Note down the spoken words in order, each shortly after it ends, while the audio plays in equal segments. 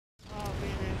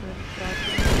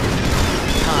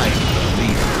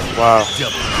Wow. Double kill.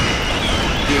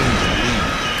 Gain the lead.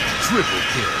 Triple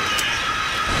kill.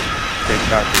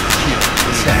 TikTok. Kill.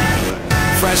 Spectacular.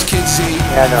 Fresh Kid Z.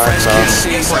 Yeah, no, Fresh I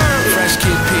Kid saw. C. Fresh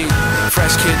Kid P.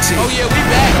 Fresh Kid T. Oh yeah, we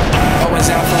back. Owens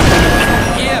Alpha.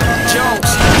 Yeah, Jones.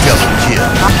 Double kill.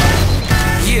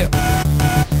 Yeah.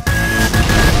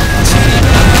 TD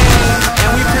man.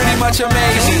 And we pretty much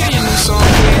amazing. New song,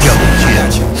 please. Double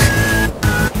kill.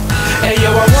 Hey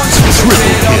yo, I once was a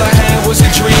kid, all I had was a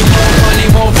dream. More money,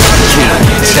 more problems, when I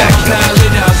get it, I'm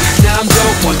piling up. Now I'm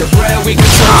dope, want the bread, we can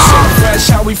toast. So fresh,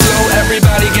 how we flow,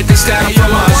 everybody get this down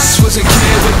from us. Was a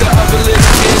kid with the other little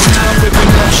kids, now I'm ripping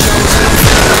up shows and I'm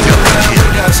feeling around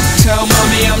with us. Tell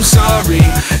mommy I'm sorry,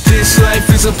 this life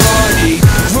is a party.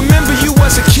 Remember you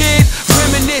was a kid,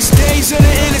 reminisce days of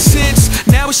the innocence.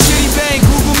 Now it's shitty bang,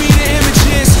 Google me the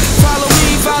images. Follow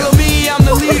me, I'm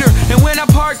the leader. And when I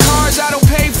park cars, I don't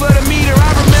pay for the meter.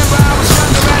 I remember I was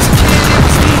younger as a kid, it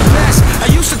was the best. I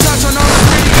used to touch on all the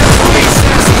pretty girls with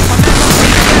sex.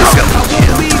 I won't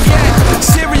leave yet.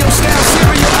 Cereal style,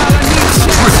 cereal, all I need is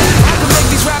checks. I can make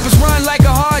these rappers run like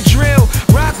a hard drill.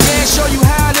 Rock band, show you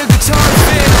how the guitar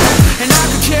feel. And I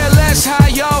could care less how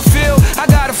y'all feel. I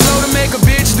got a flow to make a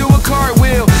bitch do a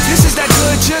cartwheel. This is that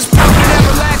good, just pump it and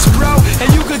relax, bro. And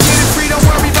you could get it free, don't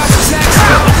worry about the tax,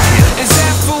 bro. And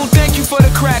Zap Fool, thank you for the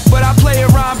crack, but I play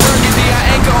around Burgundy,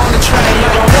 I anchor on the track.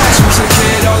 Yo, I once was a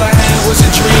kid, all I had was a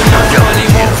dream. More money,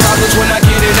 more problems, when I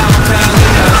get it, I'm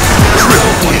pounding up.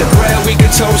 Want the bread, we can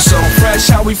toast, so fresh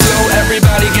how we flow,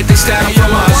 everybody get this down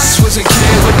from us. Was a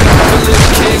kid with the other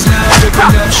little kids, now I'm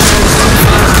ripping up shows and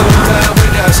fans going wild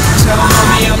with us. Tell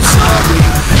mommy I'm sorry,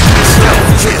 this life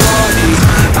is a party,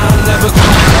 I'm never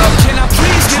growing up. Can I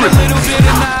please get a little bit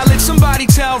of knowledge? Somebody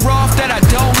tell Rolf that I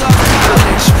don't love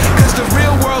college, cause the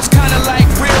real world's kinda like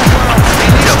real world.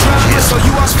 And it's drama, so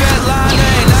you are spent liner,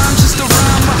 and I'm just a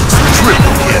rhymer. Swimming in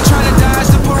the water, trying to dodge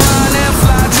the piranha and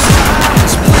fly to the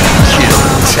islands.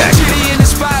 Kitty in the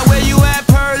spot where you at,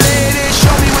 per lady,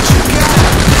 show me what you got.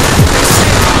 They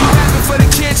say, what you rapping for the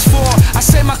kids for? I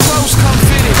say my clothes come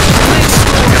fitted. Links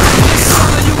store. This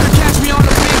summer you can catch me on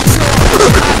the big tour.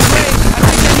 I think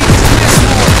they need to miss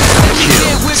more. Let me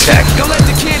get with you. Don't let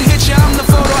the kid hit you. I'm the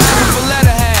photo album for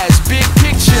letter has. Big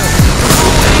picture.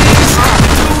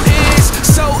 The dude is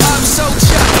so up, so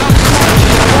chuck. I'm cool.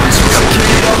 I once was a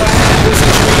kid, all I had was a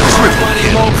dream. More money,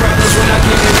 more problems when I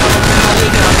get it, I'm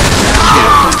piling up.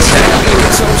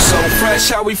 So fresh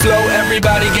how we flow,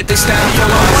 everybody get this down from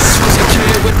us. Was a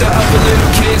kid with the other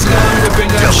little kids, now I'm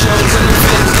ripping up shows and the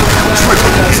fans going wild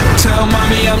with us. Tell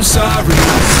mommy I'm sorry,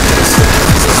 this life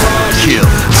is a party.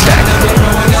 I never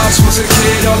growing up, was a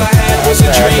kid, all I had was a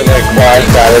dream.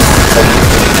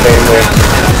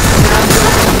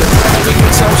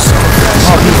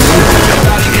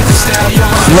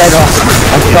 Right off.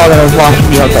 I saw that I was watching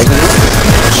you, I was like,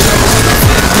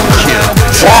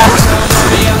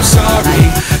 I'm sorry,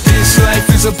 this life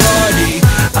is a party,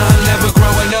 I'm never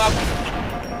growing up.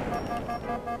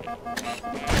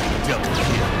 Double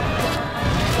kill.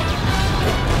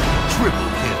 Triple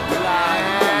kill.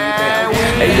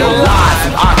 Hey yo, live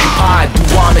and occupied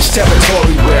Duwamish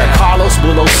territory where Carlos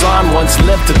Bulosan once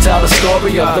lived to tell the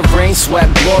story of the rain, sweat,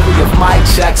 glory of Mike,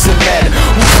 Jackson men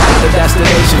who found the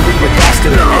destination we were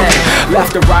destined to end.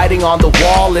 Left a writing on the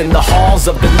wall in the halls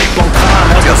of the Nippon Khan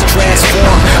that was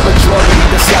transformed, majority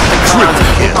Decepticons.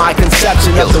 With my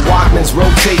conception of the Walkman's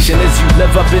rotation, as you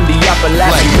live up in the upper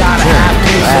left, you gotta have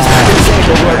patience. This ain't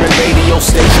the word in radio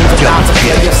stations about to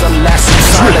play us unless you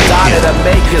sign a dollar to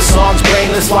make your songs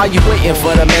brainless while you waiting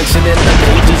for the mention in the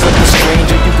pages of the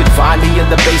stranger. You could find me in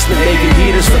the basement making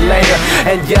heaters for later.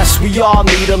 And yes, we all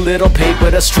need a little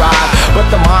paper to strive, but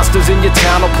the monsters in your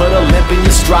town will put a limp in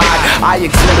your stride. I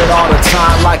exhibit all the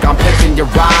time like I'm picking your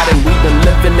ride, and we've been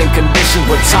living in conditions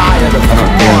we're tired of. Come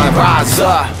on, rise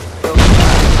up.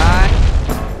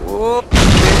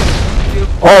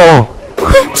 oh.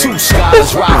 Two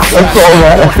skies rock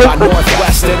north by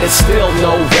northwest, and it's still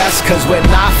no rest, cause we're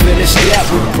not finished yet.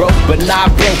 We broke but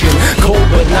not broken, cold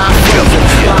but not frozen,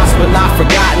 lost but not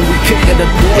forgotten. We kicking the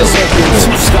doors open.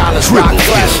 Two scholars rock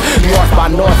fresh north by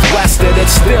northwest, and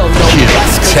it's still no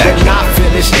rest, cause we're not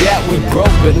finished yet. We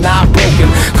broke but not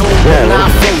broken, cold but not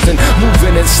frozen,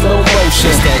 moving in slow motion.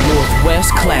 It's that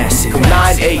Northwest classic.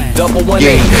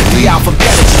 98118, the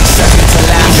alphabetically second to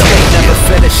last state. Never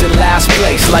finish in last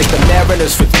place like the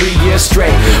Mariners for 3 years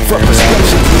straight. For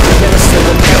prescriptions we administer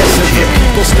the medicine for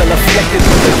people still afflicted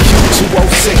with the H2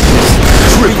 sickness.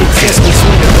 We exist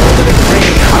between the gold and the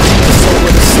green. I keep the soul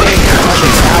of the sling. I'm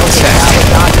the talent to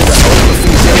paradise to the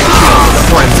overfeed. The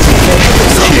friends of the game.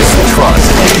 Trust.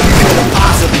 And you couldn't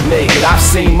possibly make it. I've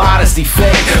seen modesty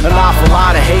fake. An awful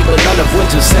lot of hate, but none of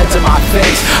which is sent to my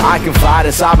face. I confide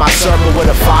inside my circle with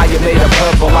a fire made of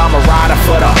purple. I'm a rider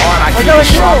for the art, I keep it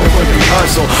sharper with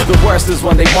rehearsal. The worst is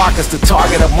when they mark us to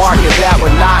target a market that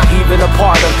we're not even a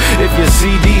part of. If your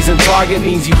CDs and Target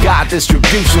means you got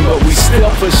distribution, but we still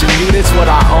pushing units with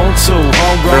our own tool.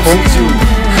 Homegrown since you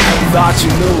thought you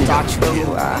knew.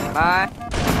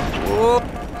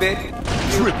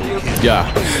 Yeah.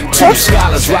 Two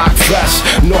scholars rock fresh,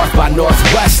 north by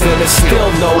northwest, and it's still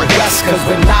no rest, cause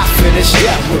we're not finished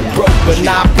yet. We're broke but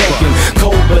not broken,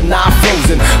 cold but not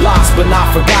frozen, lost but not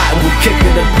forgotten. We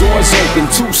kicking the doors open.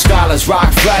 Two scholars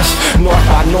rock fresh, north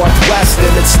by northwest,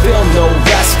 and it's still no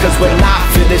rest, cause we're not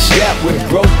finished yet. We're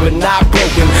broke but not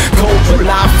broken, cold but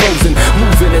not frozen,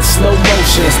 moving in slow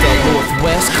motion. It's the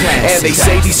Northwest class. And they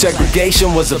say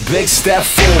desegregation was a big step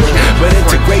forward, but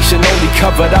integration only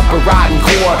covered up a rotten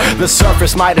core. The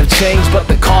surface might have changed, but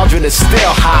the cauldron is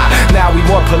still hot. Now we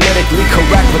more politically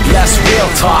correct with less real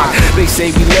talk. They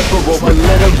say we liberal, but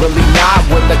literally not.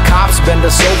 When the cops bend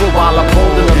us over while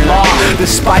upholding the law,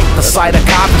 despite the sight of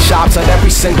coffee shops on every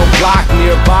single block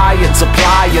nearby, and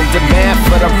supply and demand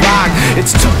for the rock.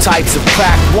 It's two types of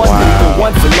crack, one legal,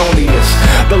 one felonious.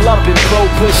 The lumping pro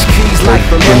push keys like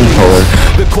felonious.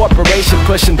 The corporation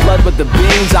pushing blood with the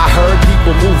beans. I heard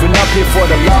people moving up here for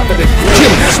the love of the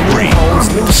green. New homes,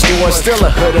 new stores, still a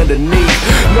hood underneath.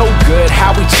 No good,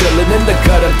 how we chillin' in the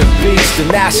gut of the beast. The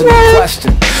national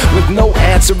question, with no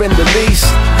answer in the least.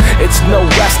 It's no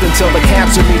rest until the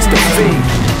cancer meets the feed.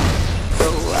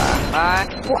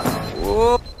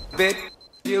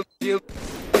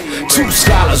 Two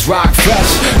scholars rock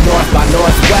fresh, north by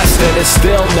northwest, and it's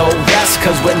still no rest,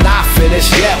 cause we're not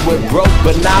finished yet. We're broke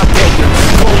but not broken,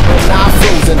 cold but not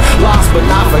frozen, lost but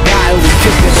not forgotten. We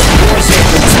kicked in the doors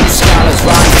open. Two scholars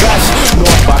rock fresh,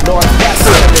 north by northwest,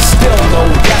 and it's still no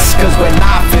rest, cause we're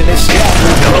not finished yet.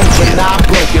 We're broke but not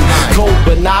broken, cold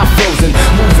but not frozen,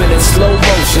 moving in slow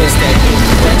motion. It's that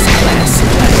Northwest class.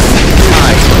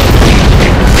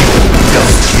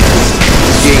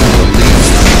 Gain the lead.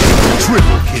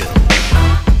 Triple kill.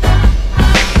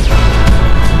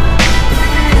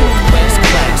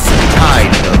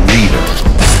 Tied the leader.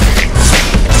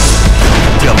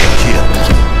 Double kill.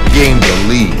 Gain the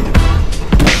lead.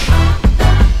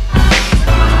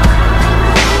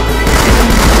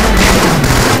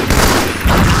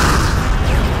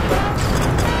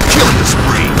 Killing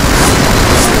spree.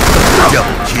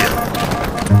 Double kill.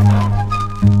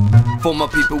 For my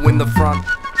people in the front,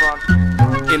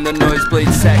 in the nosebleed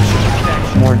section.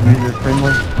 More user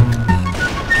friendly.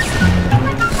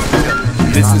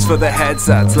 This is for the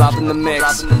headsets, loving the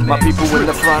mix. My people in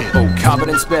the front, oh, covered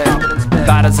in spit.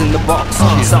 Batters in the box,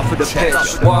 suffer the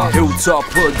pitch. Hilltop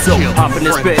hoods, oh, up in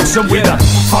this bitch. And we're the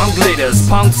punk leaders,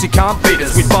 punks you can't beat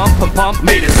us. We bump and pump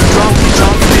meters,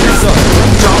 jump leaders up.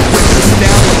 Jump with us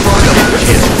down the front.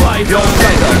 Hit play, don't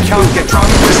play, can't get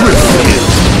drunk with us.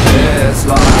 It's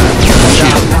like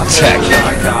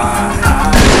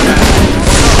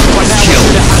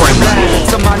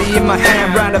some money in my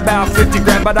hand, round about 50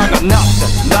 grand, but I got nothing.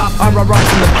 I'm a ride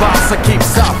from the bus, I keep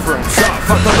suffering.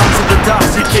 Fuck the lumps of the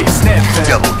dust, you keep sniffing.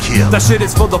 Double kill. That shit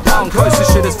is for the punkos, this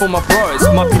shit is for my bros,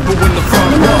 my people in the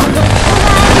front row.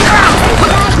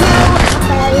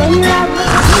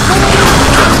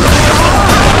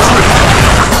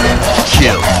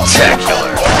 Kill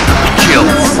spectacular. Kill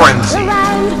frenzy.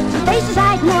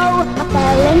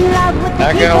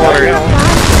 Not gonna worry.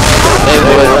 They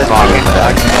really like talking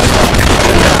back.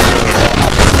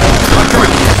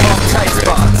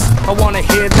 I wanna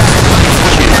hear that.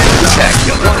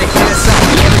 Spectacular. Wanna hear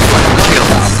something. Kill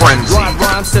frenzy. Rhyme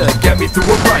rhymes to get me through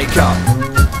a breakup.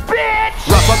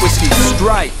 Rough up whiskey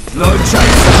straight, no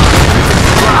chaser.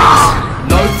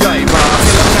 No flavor.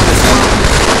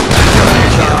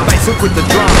 Basic with the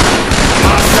drum.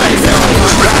 I say so.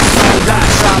 That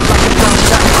sharp like a drum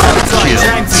track. Kill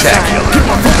spectacular.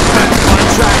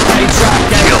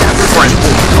 Kill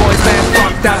frenzy. Noise man,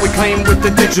 fuck that, we clean with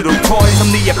the digital toys. I'm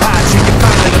the Apache, you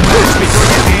found it and push me. Throw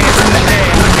your hands in the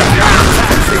air.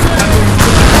 Taxi, I move to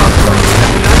the front row.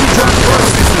 Now you drunk bros,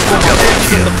 this is for my dicks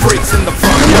and the freaks in the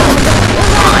front yard.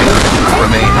 5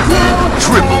 remaining.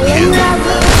 Triple kill.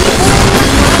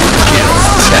 Kill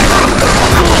spectacular.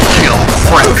 Kill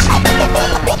frenzy.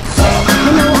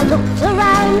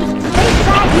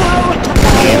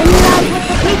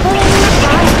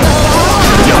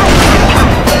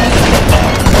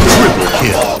 Triple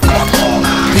kill.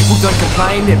 People don't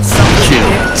complain if something Kill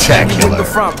spectacular. In the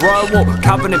front row or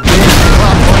covered in beer.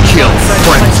 Kill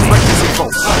frenzy.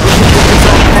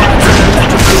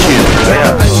 Kill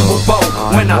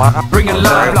when I bring it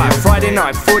live like Friday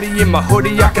night, 40 in my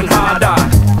hoodie, I can hard eye.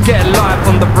 Get live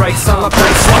on the brakes, on the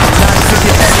bass one. Nice to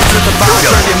get headed to the bar,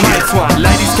 dirty nice one.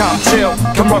 Ladies come chill,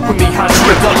 come rock with me, honey.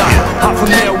 $1, half a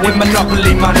mil with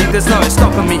Monopoly money. There's no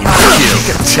stopping me, honey.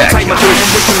 Take my dream and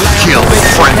we can land a big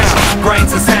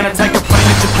grains of Santa, take a plane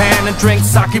to Japan and drink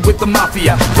sake with the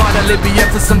mafia. Fly to Libya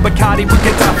for some Bacardi with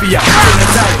Gaddafi. In a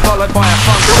day, followed by a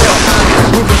funk show.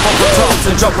 Move up on the tops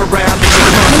and jump around in the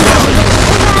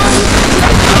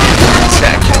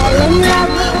Check.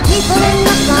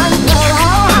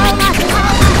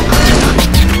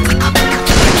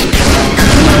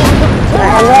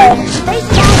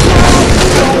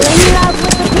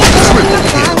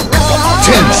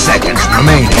 Ten seconds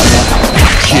remaining.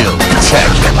 Kill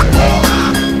spectacular.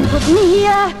 Put me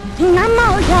here and I'm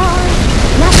all yours.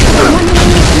 Not for money,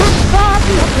 not for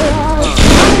the appeal.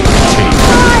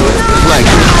 Flag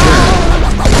return.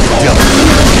 Double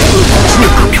kill.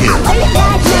 Triple kill.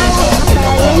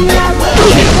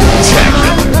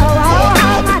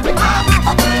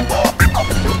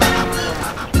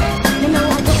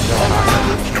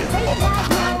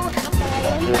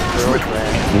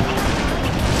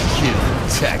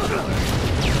 Spectacular.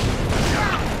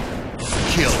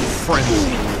 Kill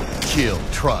frenzy, kill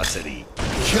atrocity,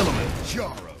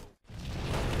 Kilimanjaro.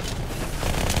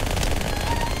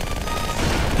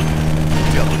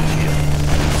 Double kill,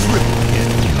 triple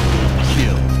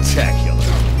kill,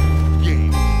 spectacular.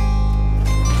 Game.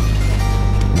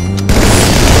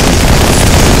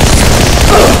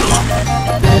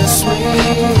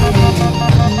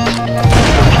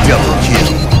 Double kill,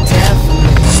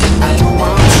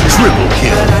 triple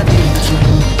kill.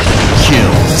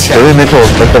 Really Mitchell is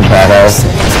such a badass.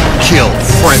 Kill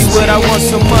frenzy. What I want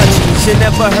so much, shit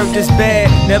never heard this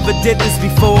bad, never did this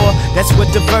before. That's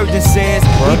what the virgin says.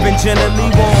 We've been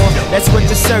generally warned. That's what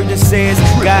the surgeon says.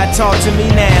 God talk to me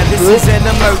now. This is an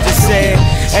emergency.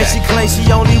 And she claims she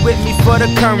only with me for the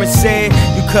currency.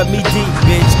 You cut me deep,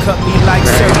 bitch. Cut me like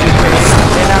surgery.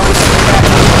 And I was so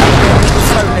happy. I was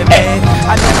hurting, man.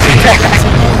 I never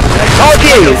talked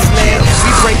to you. Like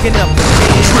we breaking up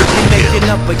again. We making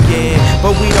up again.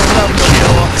 But we don't love no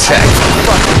more.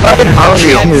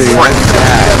 Kill frenzy.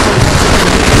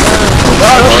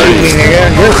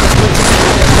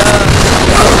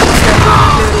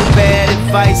 Little bad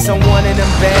advice on one of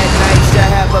them bad nights. You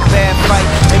have a bad fight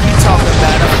and you talk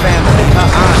about her family, her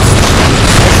aunts.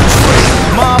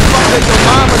 Motherfucker, your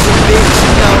mama's a bitch,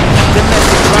 you know.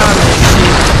 Domestic drama and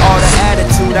shit. All the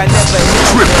attitude I never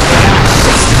hit.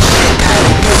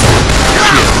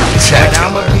 But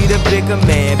I'ma be the bigger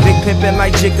man, big pimpin'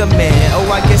 like Jigga Man. Oh,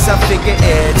 I guess I figure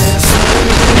it's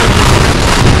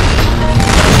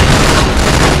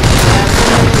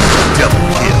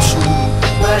Double kill.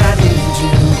 But I need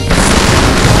you.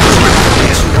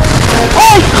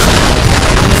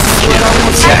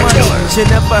 Spectacular. She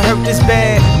never heard this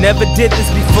bad, never did this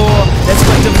before. That's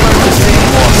what the murder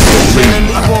says.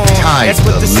 Really warm. That's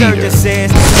what the surgeon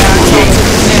says. God told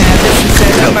me now, this is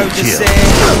an emergency.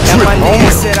 And my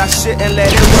nigga said I shouldn't let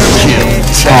it work again.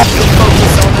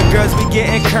 Focus on the girls we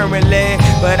getting currently.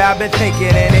 But I've been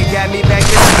thinking and it got me back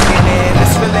to thinking. And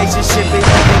this relationship, it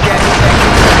got me back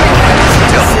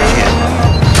to thinking.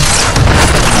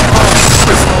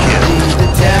 The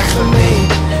death for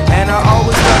me. And I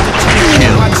always love to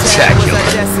kill my child was a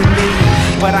destiny.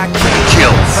 But I can't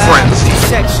kill frenzy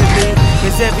sexually.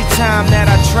 Cause every time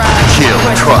that I try kill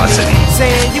atrocity.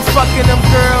 Saying you fucking them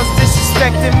girls,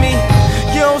 disrespecting me.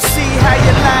 You don't see how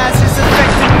your lies is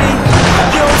affecting me.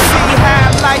 You don't see how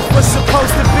life was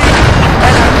supposed to be.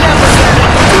 And I never let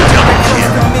it be close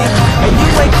to me. And you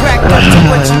ain't cracked up to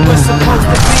what you were supposed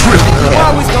to be. You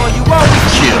always going, you always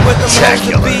kill what the supposed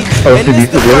to be. Oh, so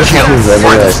these are the things that I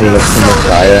think that's from the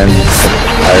fire and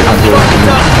fire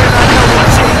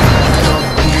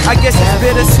I guess it's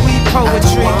bittersweet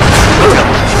poetry.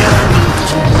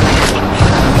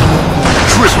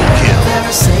 Triple kill.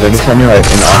 They're just telling me like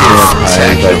in alternate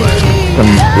times, like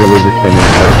some religious thing in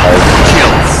fire.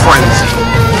 Kill frenzy.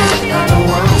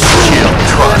 Kill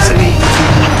atrocity.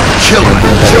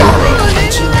 Kilimanjaro.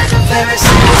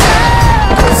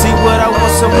 See what I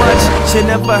want so much, she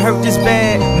never heard this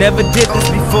bad, never did this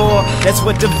before. That's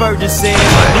what the virgin said.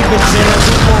 We've been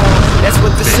generally warned. That's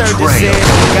what the surgeon said.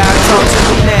 God talk to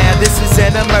me now, this is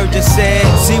an emergency.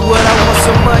 See what I want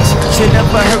so much, she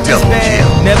never heard this bad,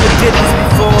 never did this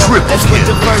before. That's what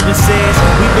the virgin says.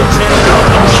 We've been generally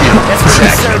warned. That's what the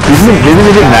surgeon said. Didn't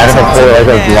it matter if I put like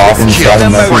a block and shot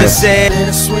him up?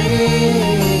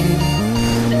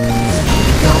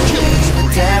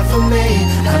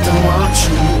 I don't want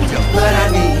you, but I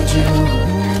need you.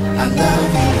 I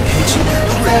love you, hate you at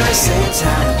the very same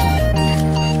time.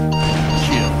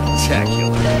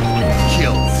 Spectacular.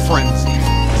 Kill Frenzy.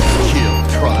 Kill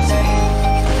Atrocity.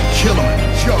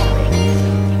 Kilimanjaro.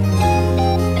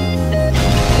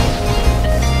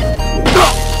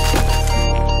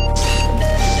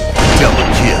 Double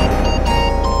kill.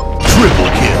 Triple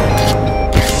kill.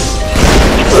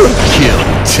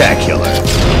 Kill-tacular.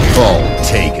 All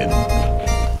taken.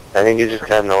 I think you just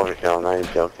got an overkill, not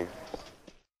even joking.